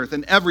under the earth,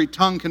 and every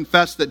tongue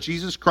confess that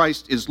Jesus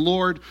Christ is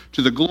Lord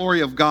to the glory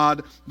of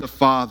God the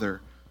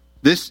Father.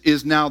 This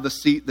is now the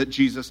seat that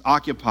Jesus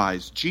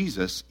occupies.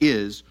 Jesus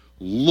is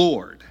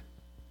Lord.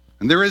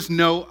 And there is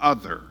no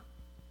other.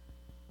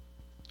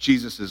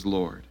 Jesus is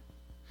Lord.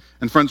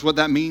 And friends, what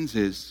that means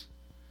is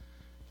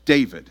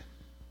David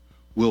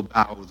will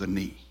bow the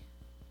knee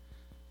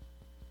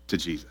to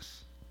Jesus.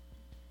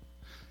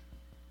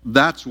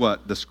 That's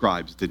what the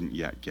scribes didn't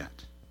yet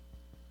get.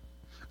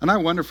 And I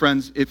wonder,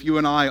 friends, if you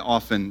and I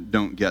often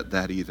don't get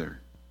that either.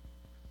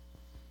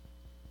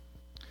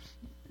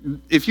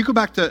 If you go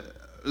back to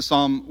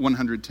Psalm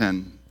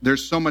 110,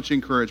 there's so much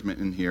encouragement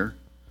in here.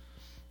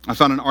 I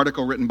found an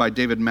article written by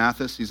David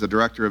Mathis. He's the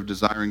director of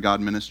Desiring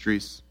God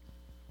Ministries.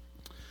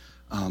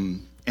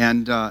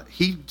 And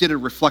he did a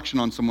reflection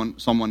on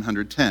Psalm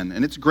 110.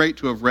 And it's great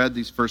to have read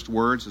these first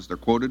words as they're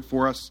quoted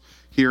for us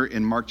here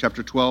in Mark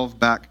chapter 12,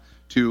 back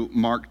to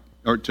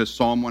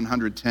Psalm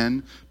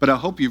 110. But I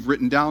hope you've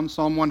written down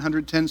Psalm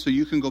 110 so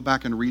you can go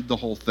back and read the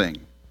whole thing.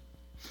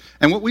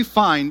 And what we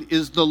find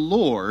is the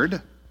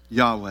Lord,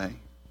 Yahweh,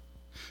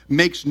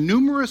 makes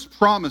numerous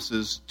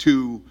promises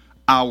to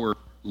our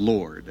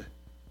Lord.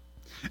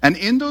 And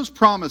in those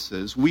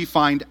promises, we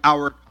find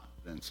our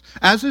confidence,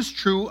 as is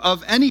true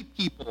of any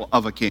people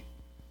of a king.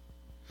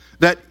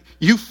 That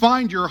you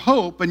find your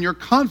hope and your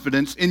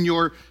confidence in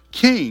your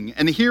king.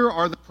 And here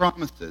are the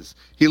promises.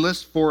 He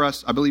lists for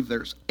us, I believe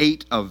there's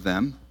 8 of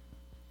them.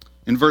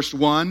 In verse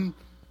 1,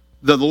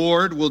 the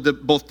Lord will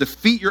both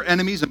defeat your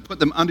enemies and put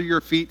them under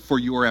your feet for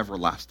your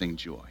everlasting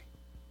joy.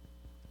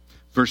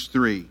 Verse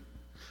 3,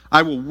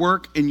 I will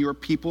work in your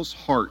people's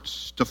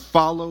hearts to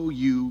follow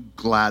you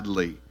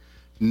gladly,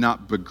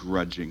 not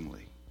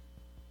begrudgingly.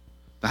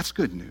 That's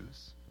good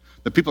news.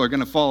 The people are going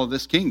to follow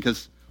this king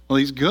because, well,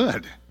 he's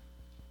good.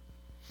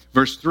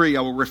 Verse 3,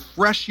 I will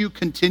refresh you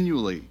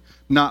continually,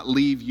 not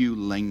leave you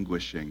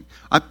languishing.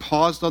 I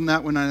paused on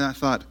that one and I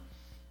thought,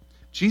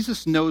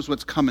 Jesus knows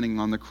what's coming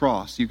on the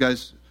cross. You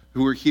guys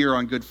who were here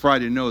on Good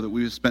Friday know that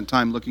we spent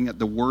time looking at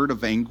the word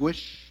of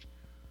anguish.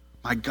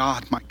 My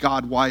God,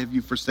 why have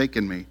you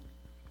forsaken me?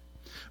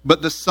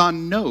 But the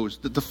Son knows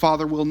that the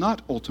Father will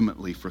not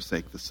ultimately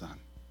forsake the Son.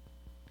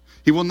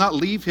 He will not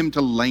leave him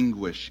to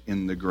languish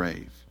in the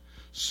grave.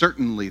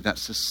 Certainly that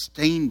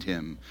sustained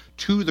him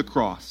to the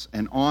cross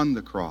and on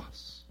the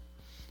cross.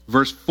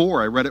 Verse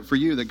 4, I read it for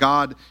you, that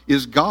God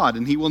is God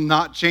and he will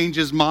not change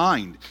his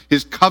mind.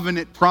 His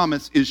covenant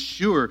promise is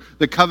sure.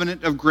 The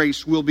covenant of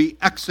grace will be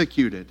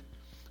executed.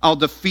 I'll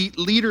defeat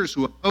leaders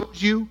who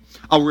oppose you.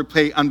 I'll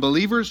repay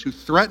unbelievers who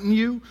threaten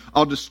you.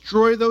 I'll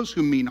destroy those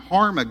who mean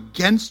harm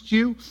against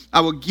you. I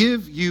will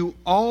give you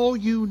all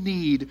you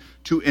need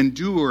to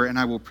endure, and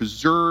I will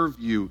preserve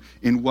you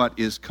in what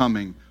is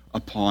coming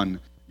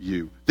upon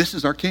you. This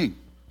is our King.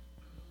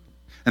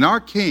 And our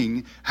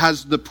King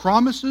has the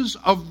promises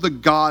of the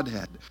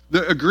Godhead,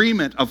 the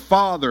agreement of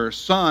Father,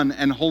 Son,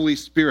 and Holy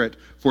Spirit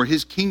for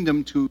his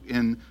kingdom to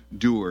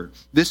endure.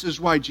 This is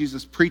why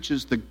Jesus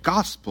preaches the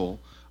gospel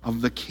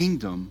of the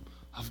kingdom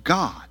of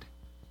God.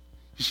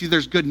 You see,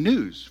 there's good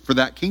news for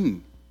that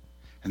king.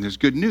 And there's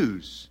good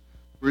news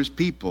for his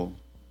people.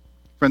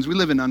 Friends, we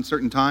live in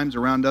uncertain times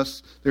around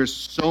us. There's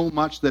so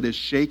much that is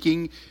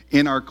shaking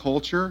in our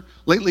culture.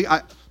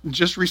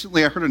 Just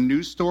recently I heard a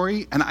news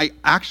story, and I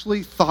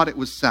actually thought it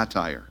was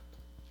satire.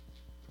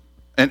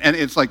 And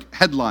it's like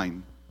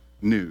headline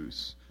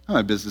news.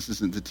 My business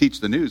isn't to teach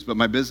the news, but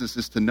my business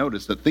is to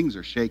notice that things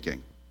are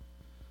shaking.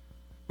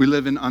 We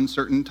live in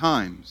uncertain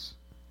times.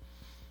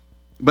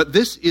 But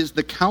this is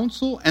the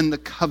counsel and the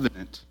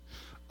covenant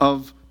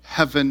of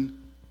heaven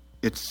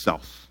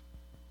itself.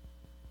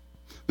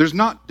 There's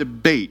not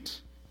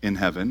debate in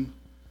heaven.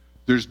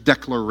 There's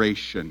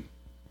declaration.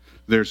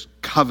 There's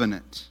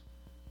covenant.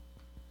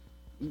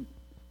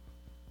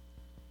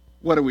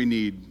 What do we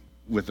need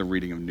with the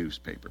reading of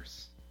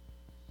newspapers?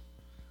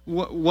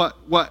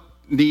 What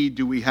need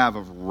do we have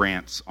of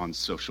rants on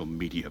social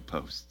media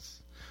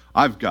posts?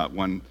 I've got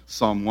one,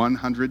 Psalm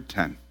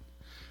 110.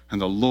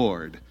 And the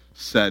Lord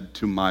said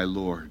to my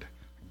Lord,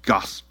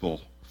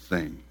 gospel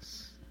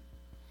things.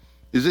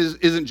 It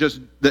isn't just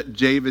that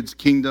David's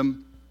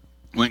kingdom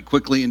went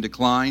quickly in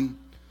decline.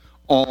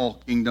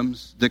 All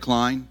kingdoms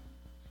decline.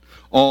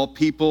 All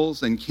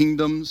peoples and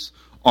kingdoms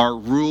are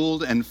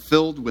ruled and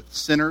filled with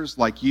sinners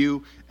like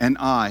you and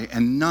I,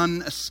 and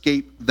none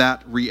escape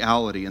that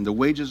reality. And the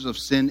wages of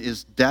sin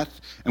is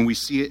death, and we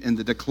see it in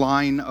the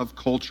decline of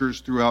cultures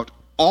throughout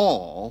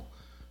all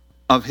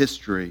of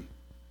history.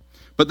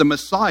 But the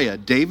Messiah,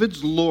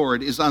 David's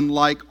Lord, is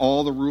unlike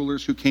all the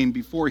rulers who came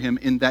before him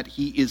in that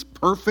he is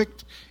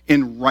perfect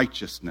in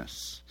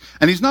righteousness.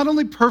 And he's not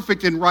only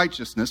perfect in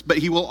righteousness, but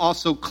he will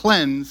also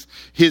cleanse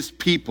his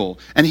people.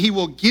 And he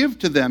will give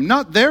to them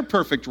not their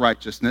perfect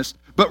righteousness,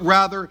 but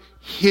rather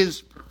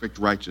his perfect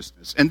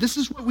righteousness. And this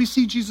is what we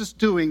see Jesus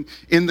doing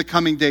in the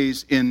coming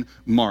days in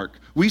Mark.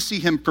 We see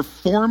him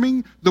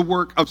performing the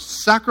work of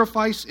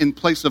sacrifice in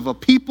place of a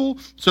people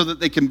so that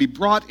they can be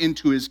brought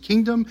into his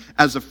kingdom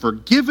as a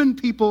forgiven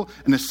people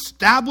and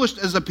established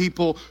as a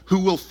people who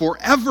will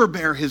forever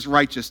bear his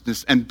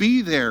righteousness and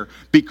be there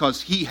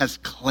because he has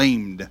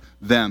claimed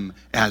them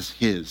as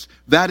his.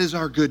 That is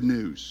our good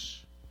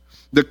news.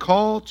 The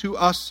call to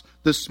us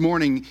this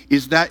morning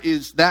is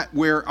that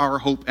where our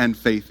hope and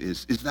faith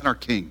is that our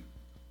King?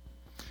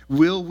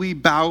 Will we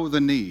bow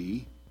the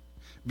knee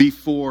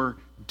before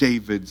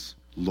David's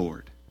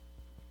Lord?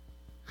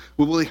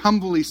 Will we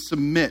humbly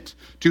submit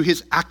to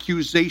his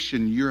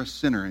accusation, you're a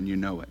sinner and you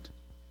know it?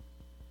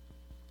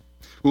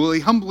 Will we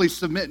humbly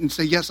submit and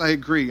say, yes, I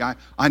agree,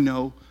 I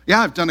know.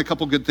 Yeah, I've done a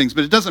couple good things,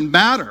 but it doesn't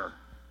matter.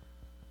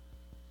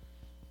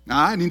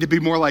 I need to be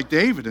more like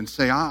David and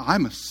say,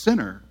 I'm a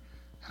sinner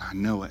and I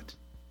know it.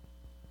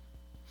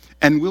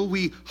 And will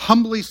we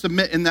humbly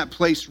submit in that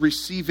place,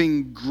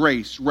 receiving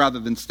grace, rather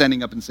than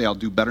standing up and say, I'll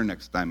do better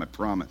next time, I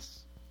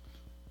promise?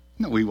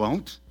 No, we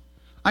won't.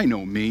 I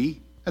know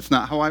me. That's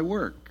not how I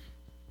work.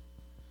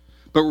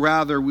 But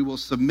rather, we will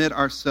submit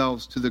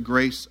ourselves to the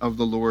grace of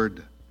the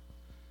Lord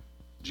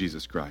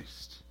Jesus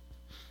Christ,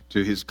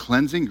 to his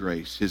cleansing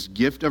grace, his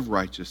gift of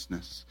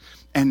righteousness,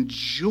 and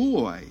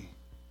joy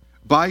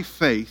by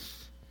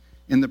faith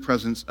in the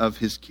presence of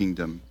his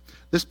kingdom.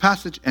 This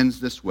passage ends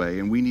this way,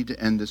 and we need to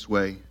end this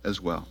way as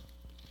well.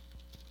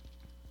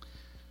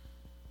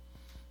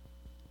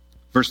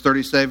 Verse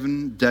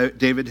 37,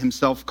 David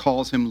himself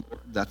calls him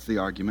Lord. That's the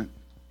argument.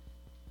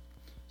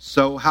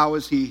 So how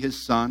is he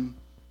his son?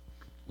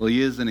 Well,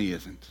 he is and he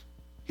isn't.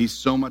 He's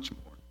so much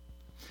more.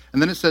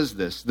 And then it says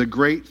this, the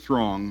great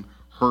throng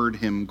heard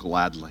him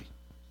gladly.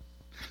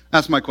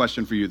 That's my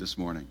question for you this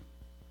morning.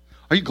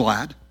 Are you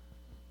glad?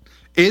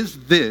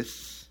 Is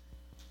this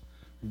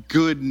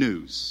good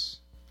news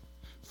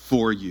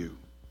for you?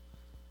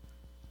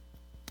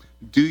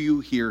 Do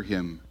you hear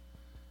him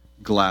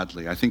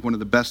gladly? I think one of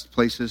the best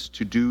places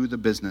to do the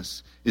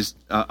business is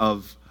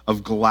of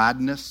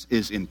gladness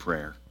is in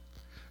prayer.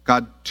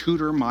 God,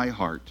 tutor my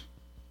heart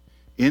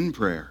in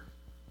prayer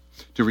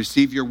to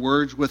receive your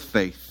words with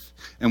faith.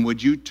 And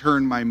would you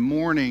turn my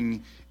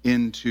mourning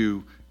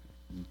into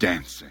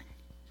dancing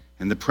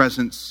in the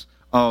presence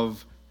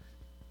of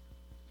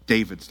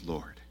David's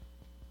Lord,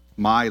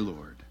 my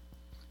Lord,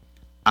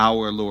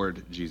 our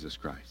Lord Jesus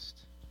Christ.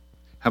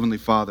 Heavenly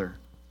Father,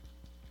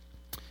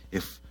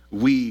 if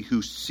we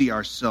who see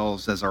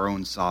ourselves as our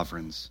own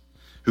sovereigns,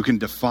 who can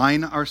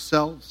define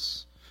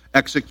ourselves,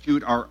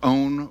 execute our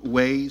own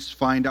ways,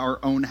 find our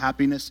own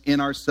happiness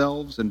in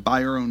ourselves and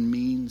by our own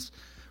means,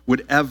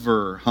 would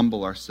ever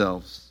humble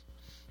ourselves,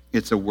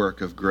 it's a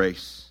work of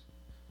grace,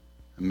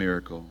 a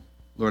miracle.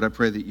 Lord, I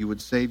pray that you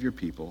would save your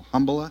people.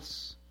 Humble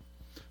us,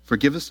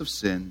 forgive us of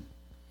sin,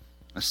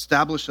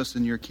 establish us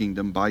in your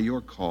kingdom by your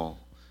call,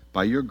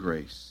 by your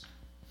grace.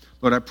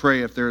 Lord, I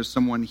pray if there is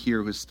someone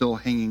here who is still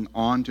hanging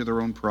on to their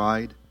own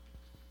pride,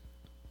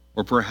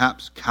 or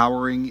perhaps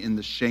cowering in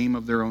the shame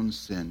of their own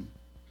sin,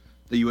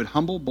 that you would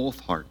humble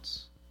both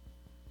hearts,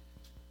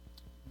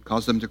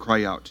 cause them to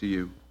cry out to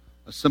you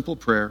a simple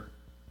prayer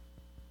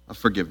of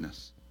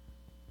forgiveness,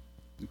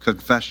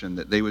 confession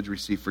that they would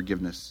receive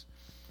forgiveness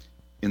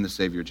in the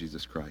Savior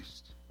Jesus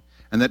Christ.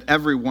 And that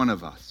every one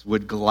of us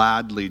would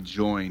gladly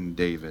join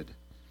David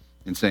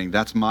in saying,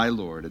 that's my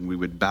Lord, and we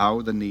would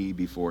bow the knee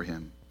before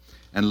him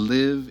and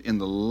live in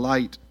the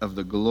light of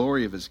the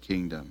glory of his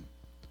kingdom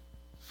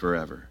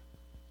forever.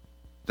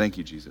 Thank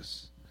you,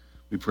 Jesus.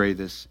 We pray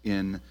this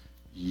in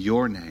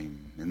your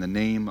name, in the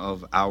name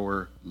of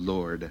our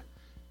Lord,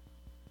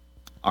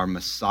 our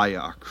Messiah,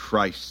 our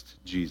Christ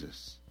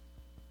Jesus.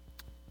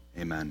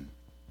 Amen.